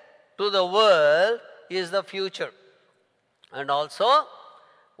to the world is the future. And also,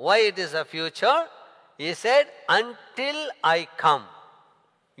 why it is a future? He said, until I come.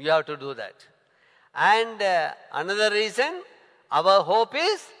 You have to do that. And another reason, our hope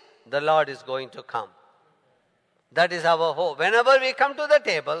is the Lord is going to come. That is our hope. Whenever we come to the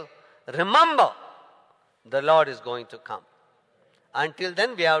table, remember the Lord is going to come. Until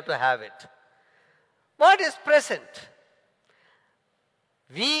then, we have to have it. What is present?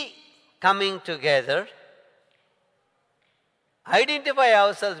 We coming together, identify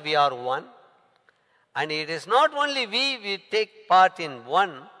ourselves, we are one. And it is not only we take part in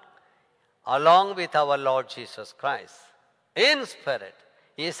one along with our Lord Jesus Christ. In spirit,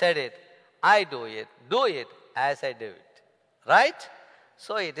 he said it, I do it as I do it. Right?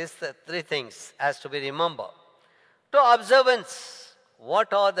 So it is the three things has to be remembered. To observance,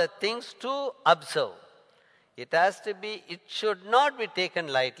 what are the things to observe? It should not be taken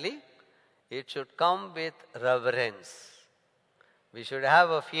lightly. It should come with reverence. We should have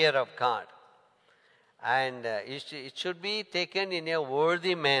a fear of God. And it should be taken in a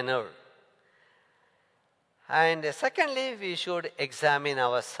worthy manner. And secondly, we should examine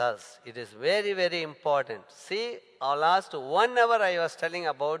ourselves. It is very, very important. See, last 1 hour I was telling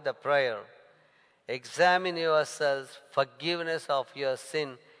about the prayer. Examine yourselves. Forgiveness of your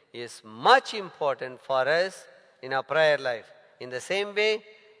sin is much important for us in our prayer life. In the same way,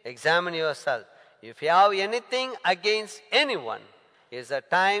 examine yourself. If you have anything against anyone, it's a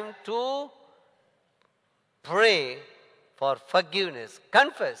time to pray for forgiveness.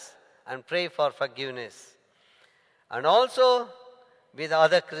 Confess and pray for forgiveness. And also, with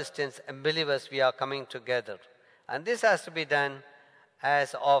other Christians and believers, we are coming together. And this has to be done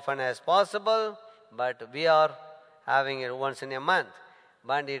as often as possible, but we are having it once in a month.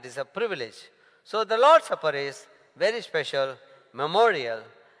 But it is a privilege. So the Lord's Supper is very special memorial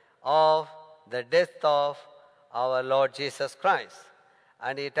of the death of our Lord Jesus Christ.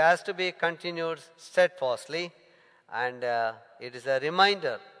 And it has to be continued steadfastly. And it is a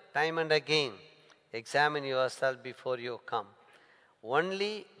reminder, time and again, examine yourself before you come.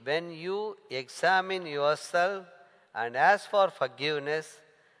 Only when you examine yourself and ask for forgiveness,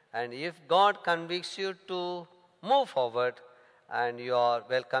 and if God convicts you to move forward, and you are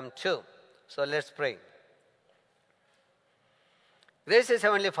welcome too. So let's pray. Gracious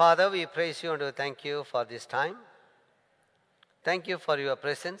Heavenly Father, we praise you and we thank you for this time. Thank you for your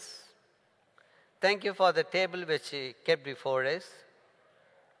presence. Thank you for the table which you kept before us.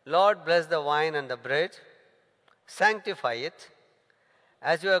 Lord, bless the wine and the bread. Sanctify it.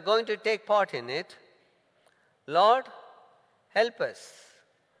 As we are going to take part in it, Lord, help us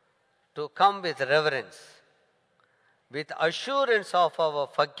to come with reverence, with assurance of our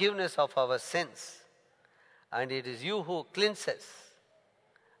forgiveness of our sins. And it is you who cleanse us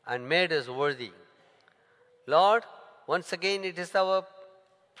and made us worthy. Lord, once again it is our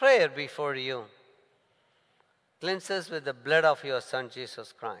prayer before you. Cleanse us with the blood of your Son,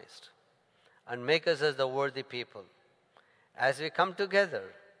 Jesus Christ, and make us as the worthy people. As we come together,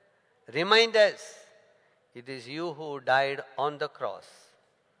 remind us, it is you who died on the cross,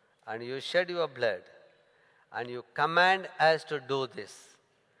 and you shed your blood, and you command us to do this,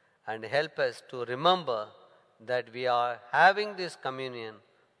 and help us to remember that we are having this communion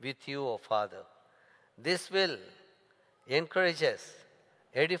with you, O Father. This will encourage us,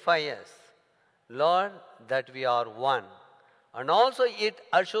 edify us, Lord, that we are one. And also it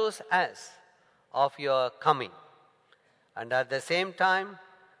assures us of your coming. And at the same time,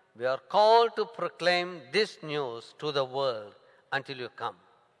 we are called to proclaim this news to the world until you come.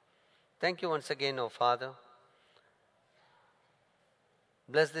 Thank you once again, O Father.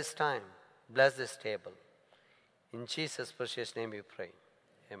 Bless this time. Bless this table. In Jesus' precious name we pray.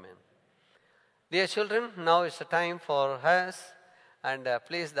 Amen. Dear children, now is the time for us, and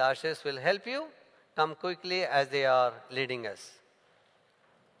please the ushers will help you. Come quickly as they are leading us.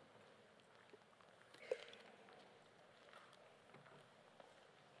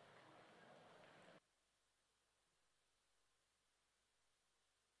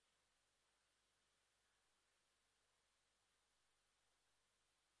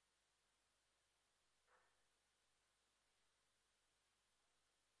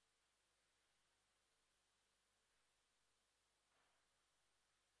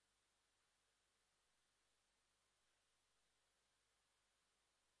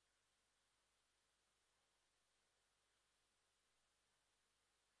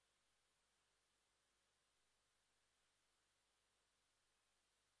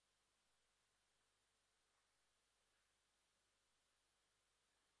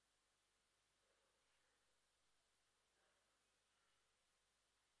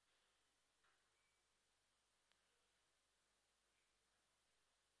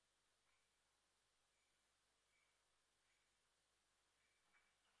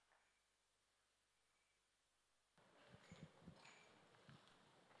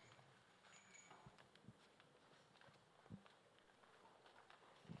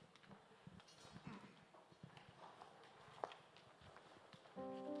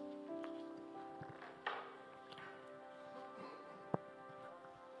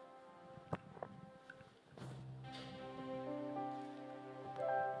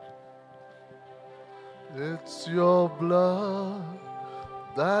 It's your blood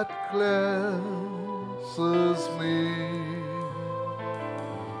that cleanses me.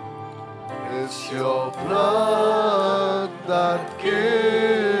 It's your blood that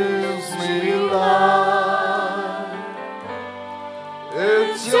gives me life.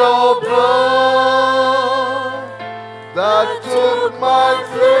 It's your blood that took my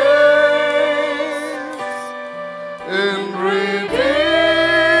place in redeeming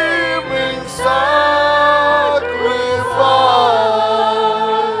sacrifice,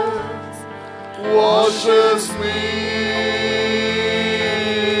 washes me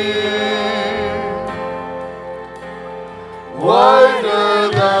whiter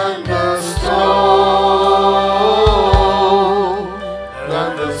than the snow,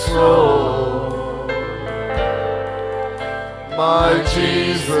 my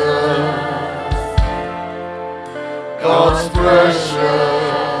Jesus, God's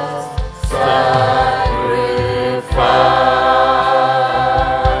precious sacrifice.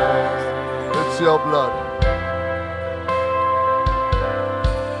 It's your blood.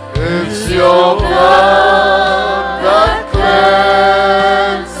 It's your blood that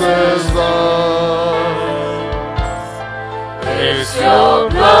cleanses us. It's your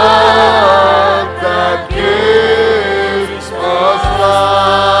blood that gives us life.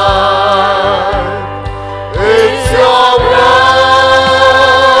 It's your blood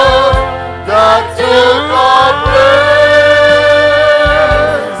that took our place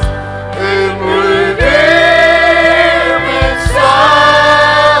in redeeming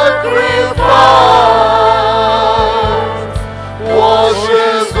sacrifice.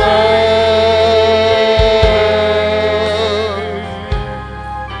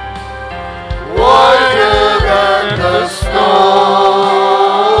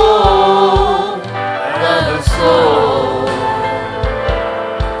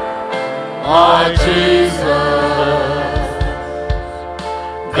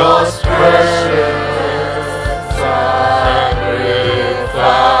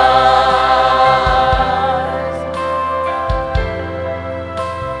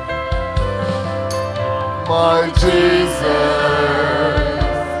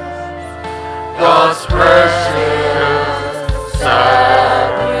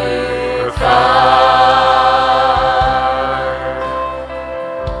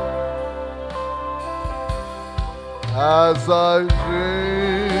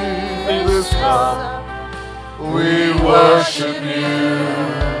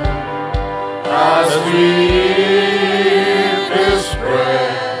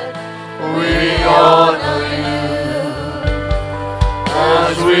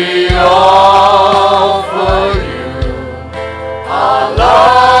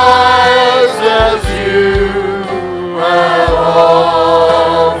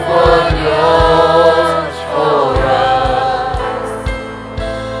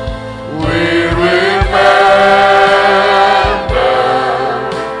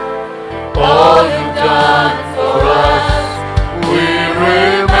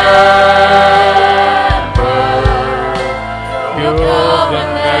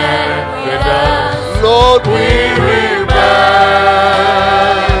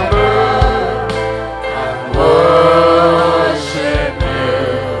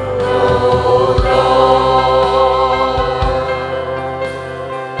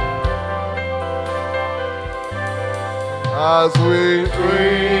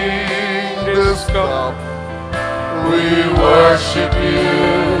 We worship you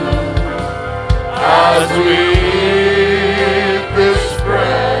as we eat this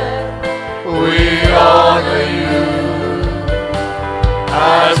bread. We honor you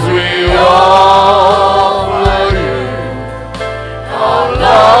as we offer you our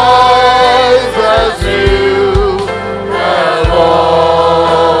lives as you have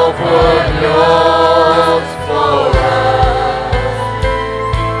offered yours for us.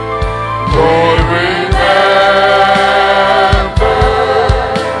 Lord, remember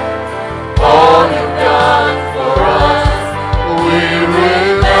all you've done for us. We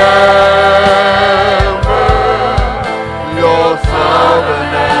remember your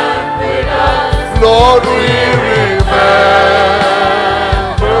covenant with us. Lord, we remember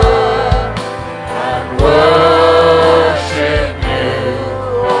and worship you,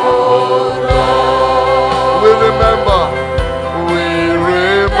 oh Lord. We remember. We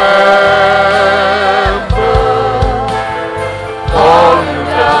remember all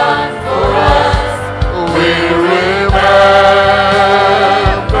you've done for us. We remember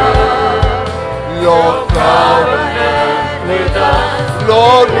your covenant with us.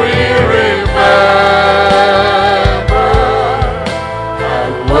 Lord, we remember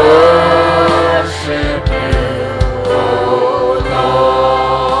and worship you, oh Lord.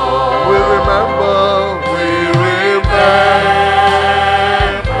 We remember,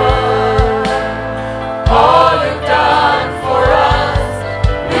 all you've done for us.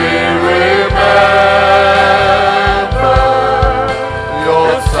 We remember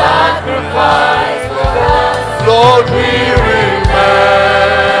your sacrifice for us. Lord, we remember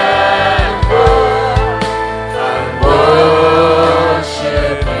and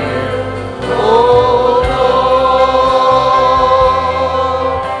worship you, oh Lord.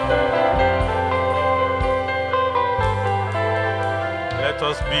 Let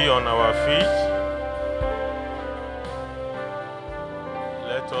us be on our feet.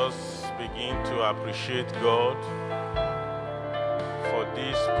 Let us begin to appreciate God for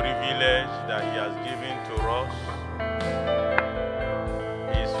this privilege that He has given to us.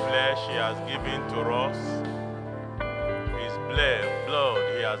 His flesh He has given to us. His blood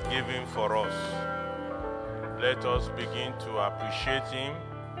He has given for us. Let us begin to appreciate Him.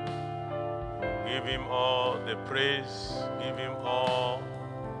 Give Him all the praise. Give Him all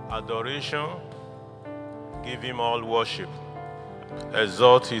adoration. Give Him all worship.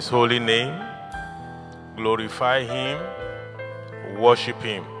 Exalt His holy name. Glorify Him. Worship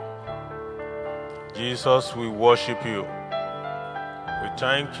Him. Jesus, we worship you. We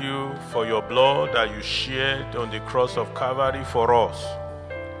thank you for your blood that you shed on the cross of Calvary for us.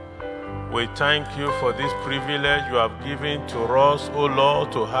 We thank you for this privilege you have given to us, O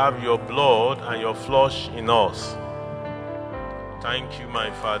Lord, to have your blood and your flesh in us. Thank you, my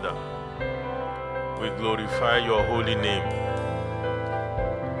Father. We glorify your holy name.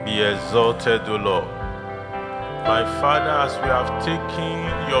 Be exalted, O Lord. My Father, as we have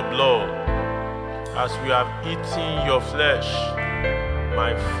taken your blood, as we have eaten your flesh,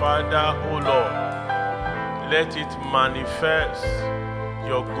 my Father, O Lord, let it manifest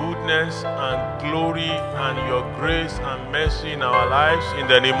your goodness and glory and your grace and mercy in our lives in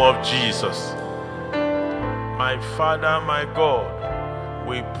the name of Jesus. My Father, my God,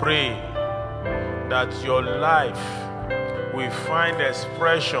 we pray that your life will find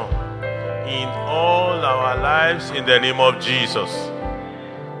expression in all our lives in the name of Jesus.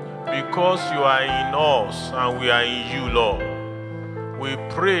 Because you are in us and we are in you, Lord, we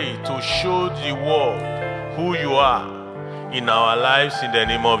pray to show the world who you are in our lives in the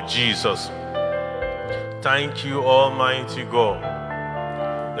name of Jesus. Thank you, Almighty God.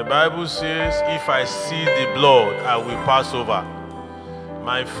 The Bible says, if I see the blood, I will pass over.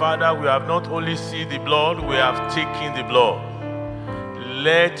 My Father, we have not only seen the blood, we have taken the blood.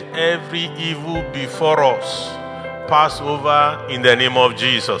 Let every evil before us pass over in the name of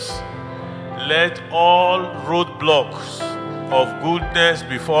Jesus. Let all roadblocks of goodness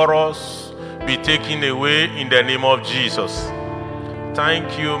before us be taken away in the name of Jesus.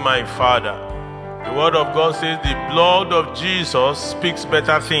 Thank you, my Father. The word of God says the blood of Jesus speaks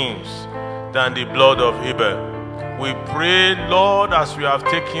better things than the blood of Abel. We pray, Lord, as we have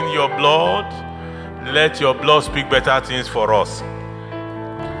taken your blood, let your blood speak better things for us.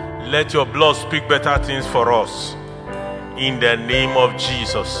 Let your blood speak better things for us in the name of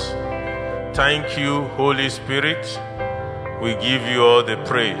Jesus. Thank you, Holy Spirit. We give you all the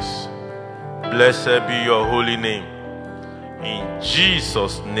praise. Blessed be your holy name. In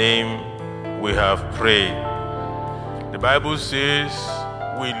Jesus' name we have prayed. The Bible says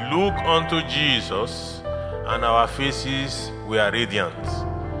we look unto Jesus and our faces were radiant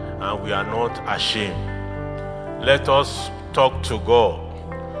and we are not ashamed. Let us talk to God.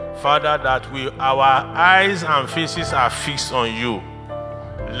 Father, that our eyes and faces are fixed on you.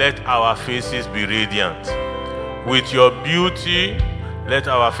 Let our faces be radiant. With your beauty, let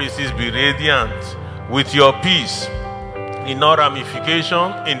our faces be radiant. With your peace, in all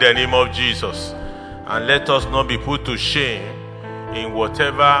ramification, in the name of Jesus. And let us not be put to shame in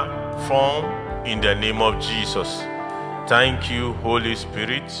whatever form, in the name of Jesus. Thank you, Holy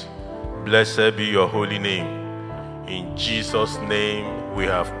Spirit. Blessed be your holy name. In Jesus' name we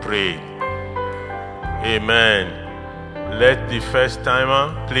have prayed. Amen. Let the first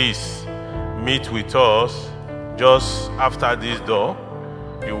timer please meet with us just after this door.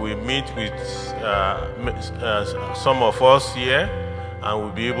 You will meet with some of us here, and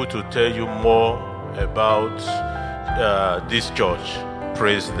we'll be able to tell you more about this church.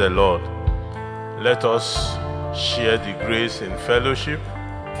 Praise the Lord. Let us share the grace in fellowship.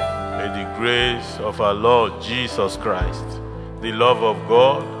 May the grace of our Lord Jesus Christ, the love of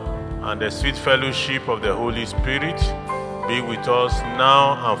God, and the sweet fellowship of the Holy Spirit be with us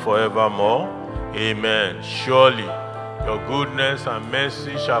now and forevermore. Amen. Surely your goodness and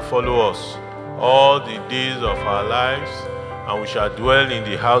mercy shall follow us all the days of our lives, and we shall dwell in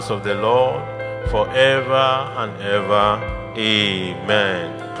the house of the Lord forever and ever.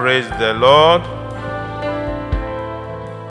 Amen. Praise the Lord.